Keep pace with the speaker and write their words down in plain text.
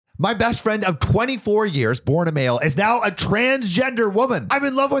My best friend of 24 years, born a male, is now a transgender woman. I'm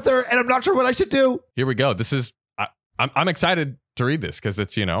in love with her and I'm not sure what I should do. Here we go. This is, I'm excited to read this because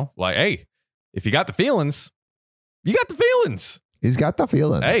it's, like, hey, if you got the feelings, you got the feelings. He's got the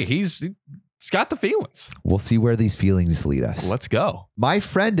feelings. Hey, he's got the feelings. We'll see where these feelings lead us. Let's go. My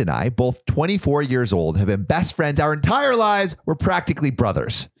friend and I, both 24 years old, have been best friends our entire lives. We're practically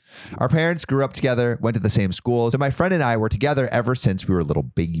brothers. Our parents grew up together, went to the same schools, and my friend and I were together ever since we were little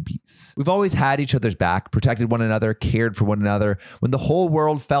babies. We've always had each other's back, protected one another, cared for one another. When the whole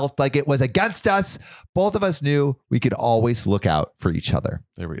world felt like it was against us, both of us knew we could always look out for each other.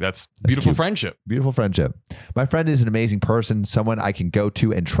 That's beautiful cute. friendship. Beautiful friendship. My friend is an amazing person, someone I can go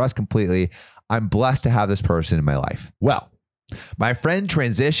to and trust completely. I'm blessed to have this person in my life. Well, my friend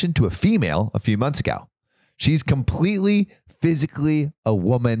transitioned to a female a few months ago. She's completely physically a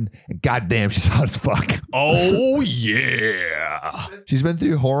woman, and goddamn, she's hot as fuck. Oh, yeah. She's been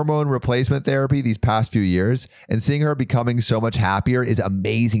through hormone replacement therapy these past few years, and seeing her becoming so much happier is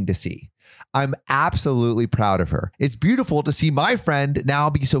amazing to see. I'm absolutely proud of her. It's beautiful to see my friend now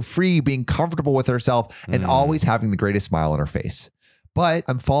be so free, being comfortable with herself, and always having the greatest smile on her face. But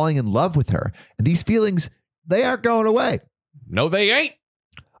I'm falling in love with her, and these feelings, they aren't going away. No, they ain't.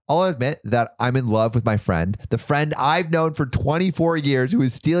 I'll admit that I'm in love with my friend, the friend I've known for 24 years who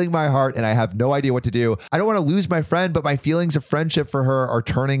is stealing my heart, and I have no idea what to do. I don't want to lose my friend, but my feelings of friendship for her are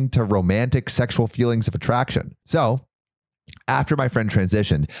turning to romantic sexual feelings of attraction. So after my friend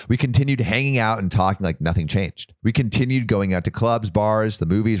transitioned, we continued hanging out and talking like nothing changed. We continued going out to clubs, bars, the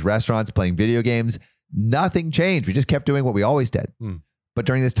movies, restaurants, playing video games. Nothing changed. We just kept doing what we always did. But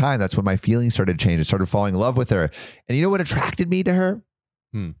during this time, that's when my feelings started to change. I started falling in love with her. And you know what attracted me to her?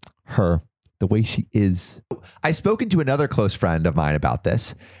 Her, the way she is. I've spoken to another close friend of mine about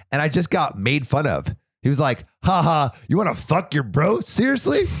this, and I just got made fun of. He was like, haha, you want to fuck your bro?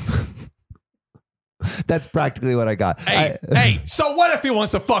 Seriously? That's practically what I got. Hey, so what if he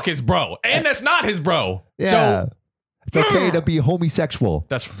wants to fuck his bro? And that's not his bro. Yeah. So, it's okay to be homosexual.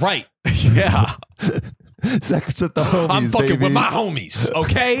 That's right. Yeah. Sex with the homies. I'm fucking baby. with my homies,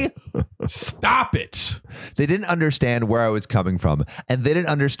 okay? Stop it. They didn't understand where I was coming from, and they didn't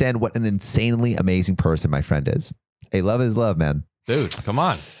understand what an insanely amazing person my friend is. Hey, love is love, man. Dude, come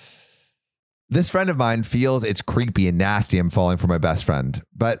on. This friend of mine feels it's creepy and nasty I'm falling for my best friend,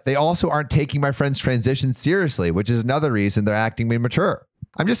 but they also aren't taking my friend's transition seriously, which is another reason they're acting immature.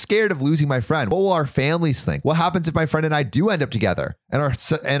 I'm just scared of losing my friend. What will our families think? What happens if my friend and I do end up together and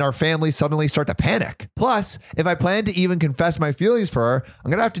our families suddenly start to panic? Plus, if I plan to even confess my feelings for her, I'm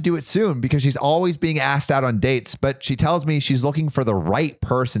going to have to do it soon because she's always being asked out on dates, but she tells me she's looking for the right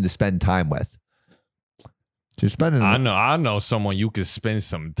person to spend time with. I know someone you could spend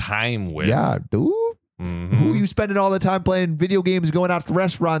some time with. Yeah, dude. Mm-hmm. Who are you spending all the time playing video games, going out to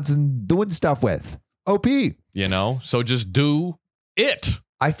restaurants and doing stuff with? OP. So just do it.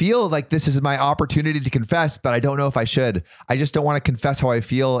 I feel like this is my opportunity to confess, but I don't know if I should. I just don't want to confess how I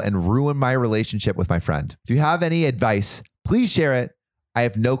feel and ruin my relationship with my friend. If you have any advice, please share it. I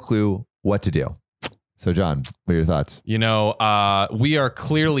have no clue what to do. So, John, what are your thoughts? We are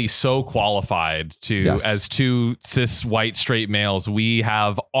clearly so qualified to, as two cis white straight males, we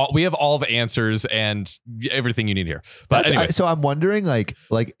have all the answers and everything you need here. But anyway, so I'm wondering,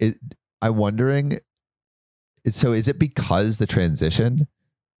 so is it because the transition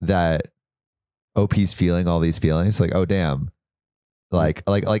that OP's feeling all these feelings? Like, oh damn, like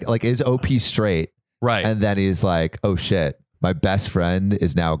is OP straight? Right, and then he's like, oh shit. My best friend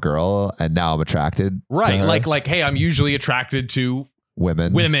is now a girl and now I'm attracted. Right. To her. Like, hey, I'm usually attracted to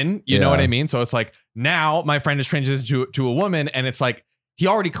women. You know what I mean? So it's like now my friend is transitioned to a woman, and it's like he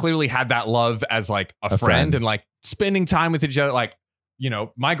already clearly had that love as like a friend and like spending time with each other. Like,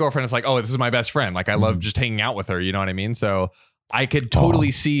 my girlfriend is like, oh, this is my best friend. Like I love just hanging out with her. You know what I mean? So I could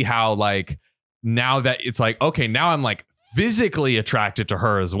totally see how like now that it's like, okay, now I'm like physically attracted to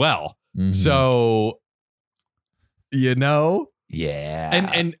her as well. Mm-hmm. So yeah,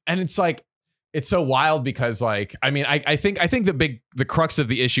 and it's like it's so wild because like I think the crux of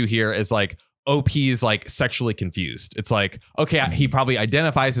the issue here is like OP is like sexually confused. It's like, okay, he probably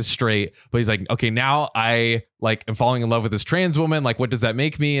identifies as straight, but he's like, okay, now I like am falling in love with this trans woman. Like, what does that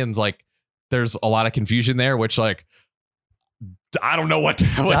make me? And it's like there's a lot of confusion there, which like I don't know what to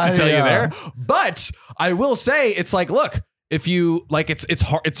tell you there, but I will say it's like, look. If you like,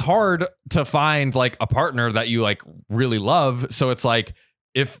 it's hard to find like a partner that you like really love. So it's like,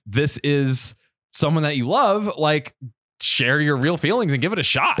 if this is someone that you love, like share your real feelings and give it a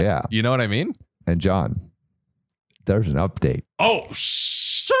shot. Yeah. You know what I mean? And John, there's an update. Oh,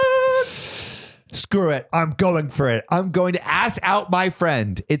 shit. Screw it. I'm going for it. I'm going to ask out my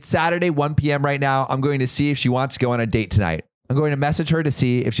friend. It's Saturday, 1 p.m. right now. I'm going to see if she wants to go on a date tonight. I'm going to message her to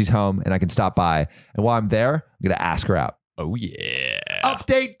see if she's home and I can stop by. And while I'm there, I'm going to ask her out. Oh, yeah.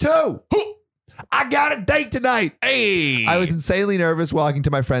 Update 2. I got a date tonight. Hey. I was insanely nervous walking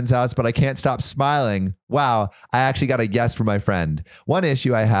to my friend's house, but I can't stop smiling. Wow, I actually got a yes from my friend. One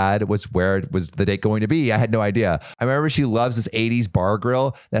issue I had was where was the date going to be? I had no idea. I remember she loves this 80s bar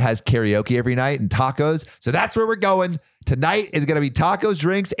grill that has karaoke every night and tacos. So that's where we're going. Tonight is going to be tacos,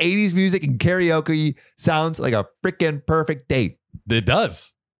 drinks, 80s music, and karaoke. Sounds like a freaking perfect date. It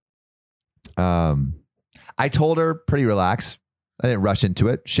does. I told her pretty relaxed. I didn't rush into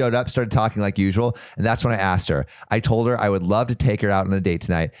it. Showed up, started talking like usual. And that's when I asked her. I told her I would love to take her out on a date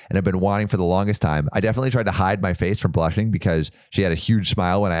tonight and I've been wanting for the longest time. I definitely tried to hide my face from blushing because she had a huge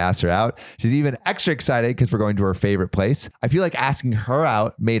smile when I asked her out. She's even extra excited because we're going to her favorite place. I feel like asking her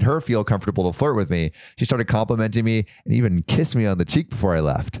out made her feel comfortable to flirt with me. She started complimenting me and even kissed me on the cheek before I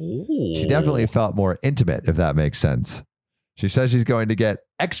left. Ooh. She definitely felt more intimate, if that makes sense. She says she's going to get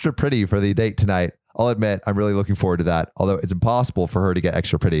extra pretty for the date tonight. I'll admit, I'm really looking forward to that. Although it's impossible for her to get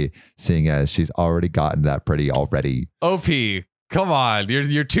extra pretty, seeing as she's already gotten that pretty already. OP, come on.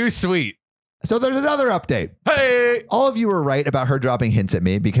 You're too sweet. So there's another update. Hey. All of you were right about her dropping hints at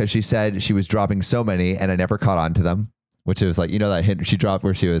me because she said she was dropping so many and I never caught on to them, which is like, you know, that hint she dropped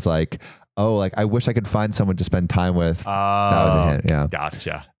where she was like, oh, like, I wish I could find someone to spend time with. That was a hint. Yeah.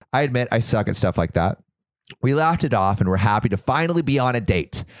 Gotcha. I admit I suck at stuff like that. We laughed it off and we're happy to finally be on a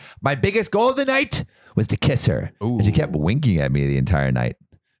date. My biggest goal of the night was to kiss her. Ooh. And she kept winking at me the entire night.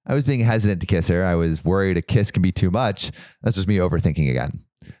 I was being hesitant to kiss her. I was worried a kiss can be too much. That's just me overthinking again.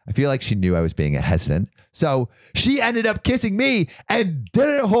 I feel like she knew I was being hesitant. So she ended up kissing me and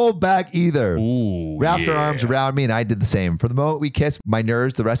didn't hold back either. Ooh, Wrapped her arms around me and I did the same. For the moment we kissed, my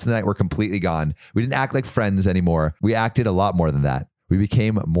nerves the rest of the night were completely gone. We didn't act like friends anymore. We acted a lot more than that. We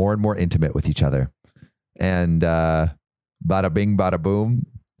became more and more intimate with each other. And bada bing, bada boom.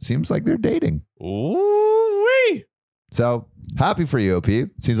 Seems like they're dating. Ooh-wee. So happy for you, OP.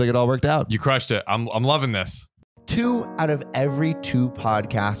 Seems like it all worked out. You crushed it. I'm loving this. 2 out of every 2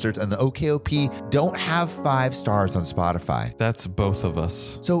 podcasters on the OKOP don't have 5 stars on Spotify. That's both of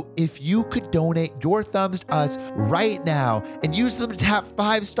us. So if you could donate your thumbs to us right now and use them to tap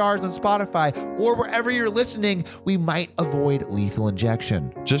 5 stars on Spotify or wherever you're listening, we might avoid lethal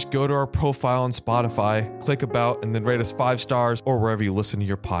injection. Just go to our profile on Spotify, click about, and then rate us 5 stars or wherever you listen to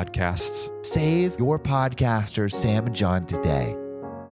your podcasts. Save your podcasters, Sam and John, today.